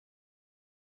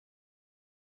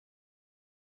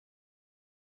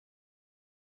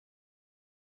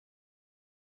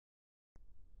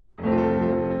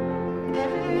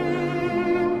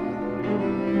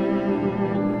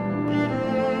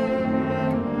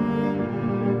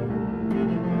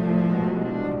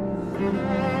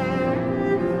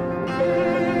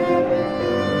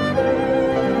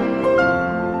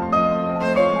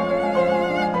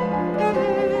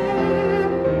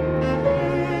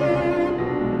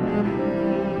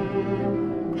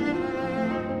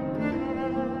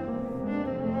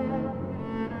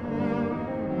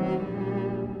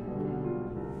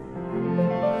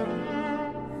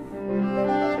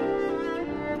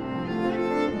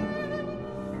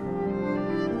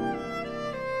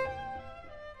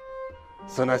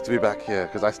So nice to be back here,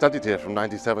 because I studied here from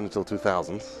 97 until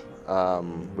 2000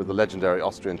 with the legendary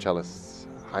Austrian cellist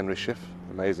Heinrich Schiff,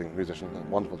 amazing musician, a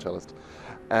wonderful cellist.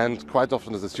 And quite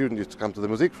often as a student used to come to the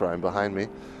Musikverein behind me,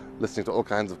 listening to all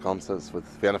kinds of concerts with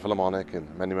Vienna Philharmonic and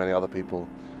many, many other people.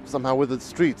 Somehow with the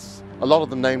streets, a lot of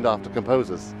them named after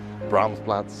composers,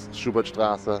 Brahmsplatz,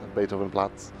 Schubertstraße,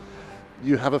 Beethovenplatz.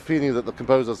 You have a feeling that the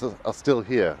composers are still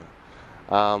here.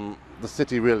 The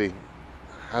city really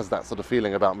has that sort of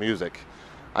feeling about music.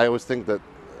 I always think that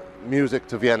music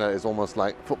to Vienna is almost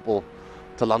like football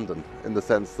to London, in the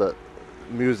sense that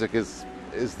music is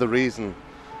the reason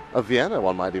of Vienna,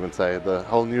 one might even say. The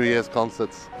whole New Year's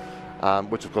concerts,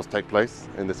 which of course take place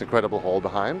in this incredible hall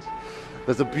behind.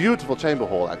 There's a beautiful chamber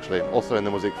hall actually, also in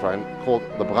the Musikverein, called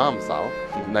the Brahmsaal,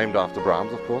 named after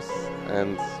Brahms of course,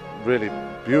 and really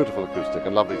beautiful acoustic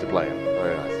and lovely to play in,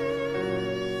 very nice.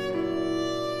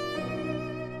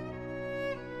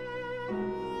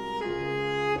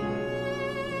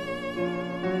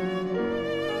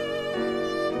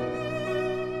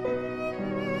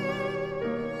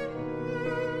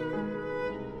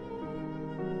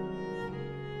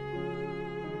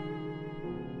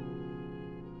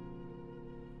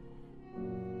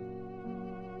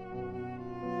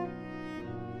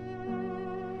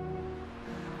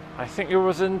 I think it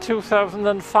was in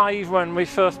 2005 when we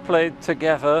first played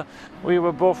together. We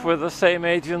were both with the same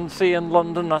agency in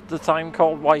London at the time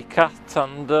called Wycat,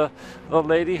 and the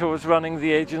lady who was running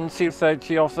the agency said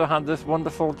she also had this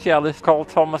wonderful cellist called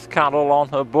Thomas Carroll on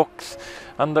her books,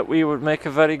 and that we would make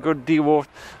a very good duo.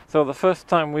 So the first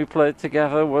time we played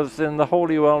together was in the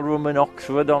Holywell Room in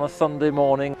Oxford on a Sunday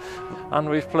morning, and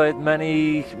we've played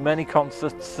many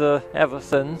concerts ever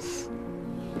since.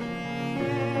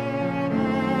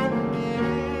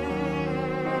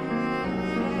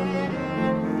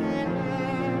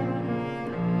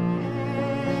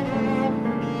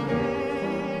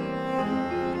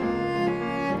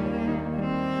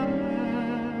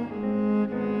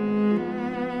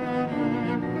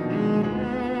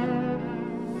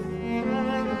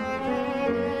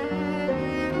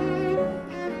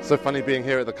 So funny being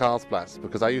here at the Karlsplatz,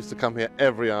 because I used to come here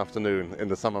every afternoon in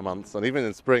the summer months, and even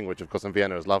in spring, which of course in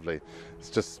Vienna is lovely. It's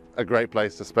just a great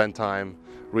place to spend time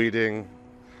reading,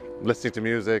 listening to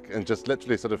music, and just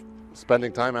literally sort of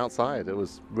spending time outside. It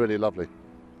was really lovely.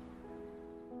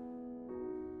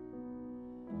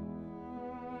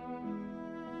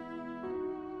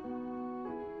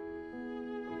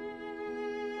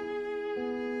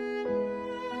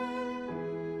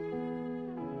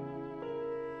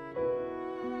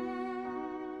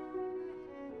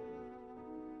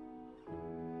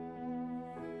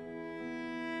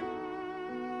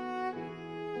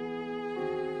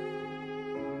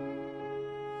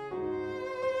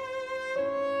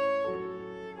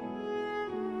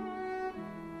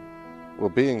 Well,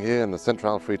 being here in the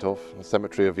Zentralfriedhof, the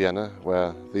cemetery of Vienna,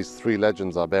 where these three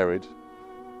legends are buried,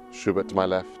 Schubert to my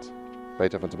left,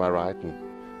 Beethoven to my right, and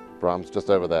Brahms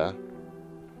just over there.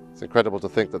 It's incredible to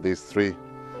think that these three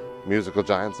musical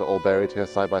giants are all buried here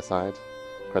side by side.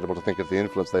 Incredible to think of the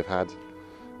influence they've had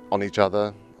on each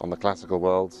other, on the classical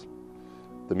world,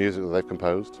 the music that they've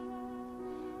composed,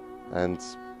 and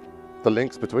the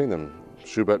links between them.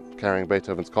 Schubert carrying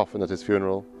Beethoven's coffin at his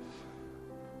funeral,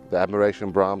 the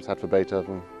admiration Brahms had for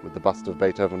Beethoven, with the bust of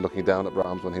Beethoven looking down at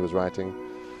Brahms when he was writing.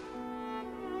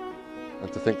 And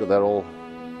to think that they're all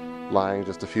lying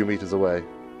just a few meters away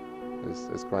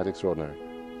is quite extraordinary.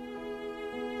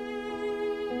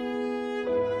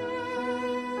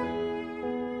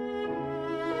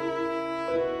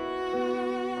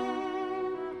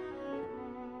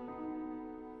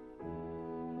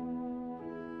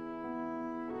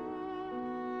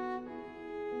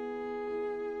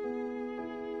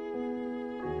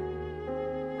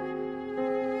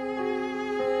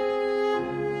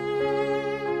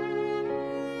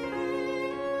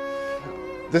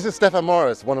 This is Stefan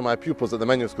Morris, one of my pupils at the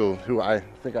Menu School, who I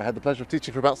think I had the pleasure of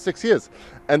teaching for about 6 years.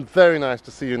 And very nice to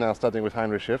see you now studying with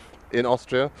Heinrich Schiff in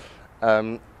Austria.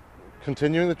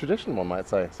 Continuing the tradition, one might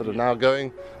say, sort of now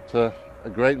going to a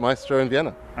great maestro in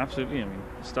Vienna. Absolutely, I mean,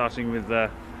 starting with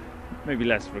maybe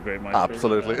less of a great maestro.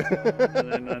 Absolutely.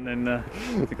 and then I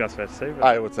think that's fair to say. But,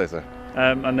 I would say so.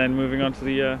 and then moving on to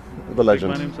the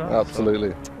legend. big man himself.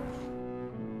 Absolutely. So.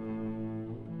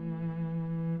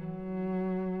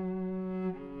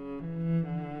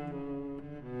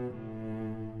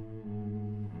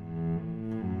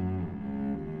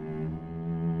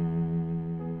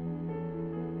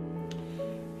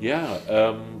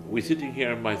 Yeah, we're sitting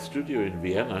here in my studio in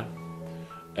Vienna,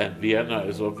 and Vienna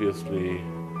is obviously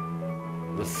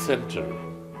the center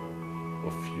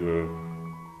of your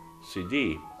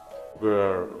CD.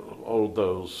 were all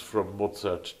those from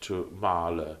Mozart to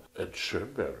Mahler and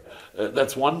Schönberg.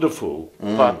 That's wonderful,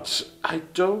 but I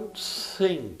don't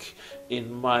think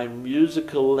in my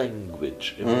musical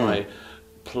language, in my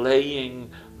playing,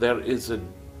 there is a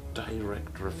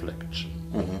direct reflection.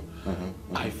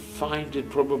 I find it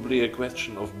probably a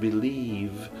question of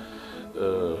belief,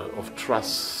 of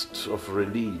trust, of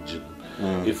religion.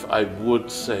 If I would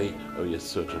say, oh yes,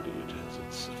 certainly it has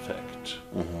its effect.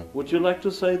 Would you like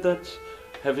to say that,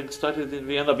 having studied in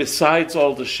Vienna, besides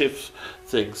all the Schiff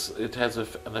things, it has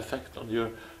an effect on your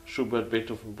Schubert,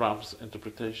 Beethoven, Brahms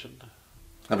interpretation?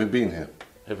 Having been here?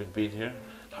 Having been here?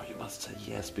 Oh, you must say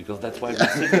yes, because that's why we're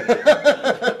sitting here.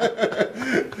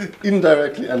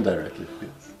 Indirectly and directly,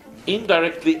 yes.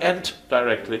 Indirectly and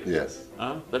directly? Yes.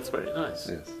 That's very nice.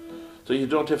 Yes. So you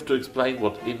don't have to explain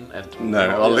what in and... No,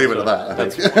 I'll leave it at that.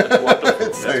 That's wonderful. It's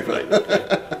That's safer. great.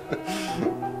 Okay.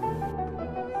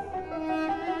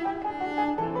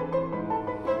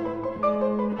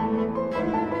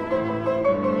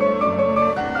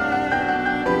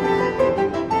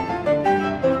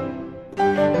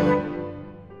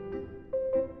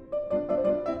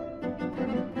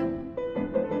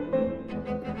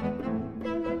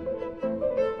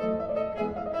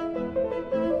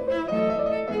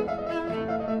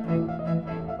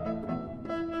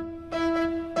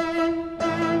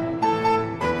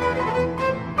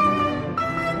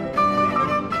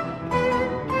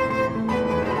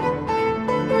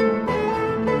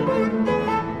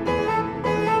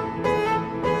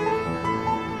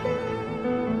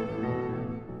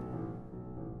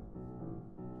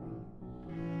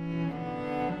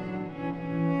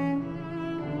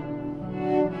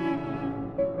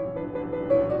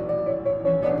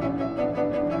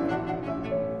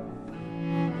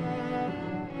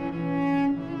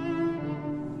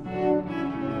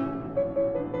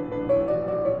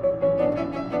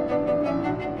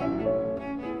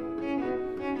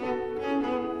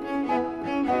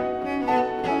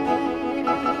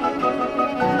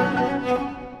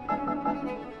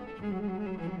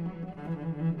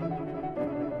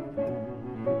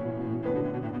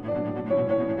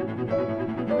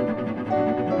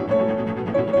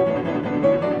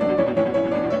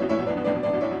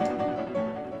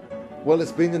 Well,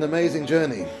 it's been an amazing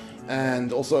journey,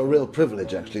 and also a real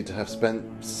privilege actually to have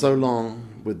spent so long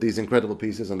with these incredible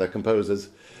pieces and their composers.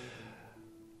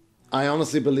 I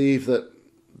honestly believe that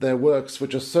they're works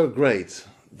which are so great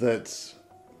that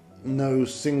no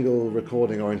single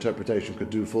recording or interpretation could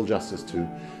do full justice to.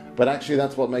 But actually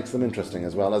that's what makes them interesting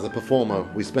as well. As a performer,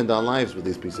 we spend our lives with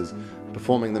these pieces,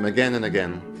 performing them again and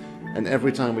again, and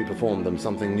every time we perform them,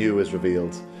 something new is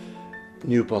revealed,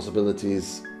 new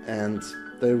possibilities, and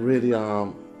they really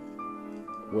are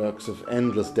works of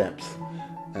endless depth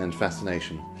and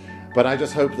fascination. But I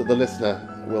just hope that the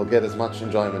listener will get as much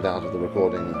enjoyment out of the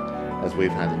recording as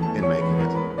we've had in making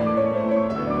it.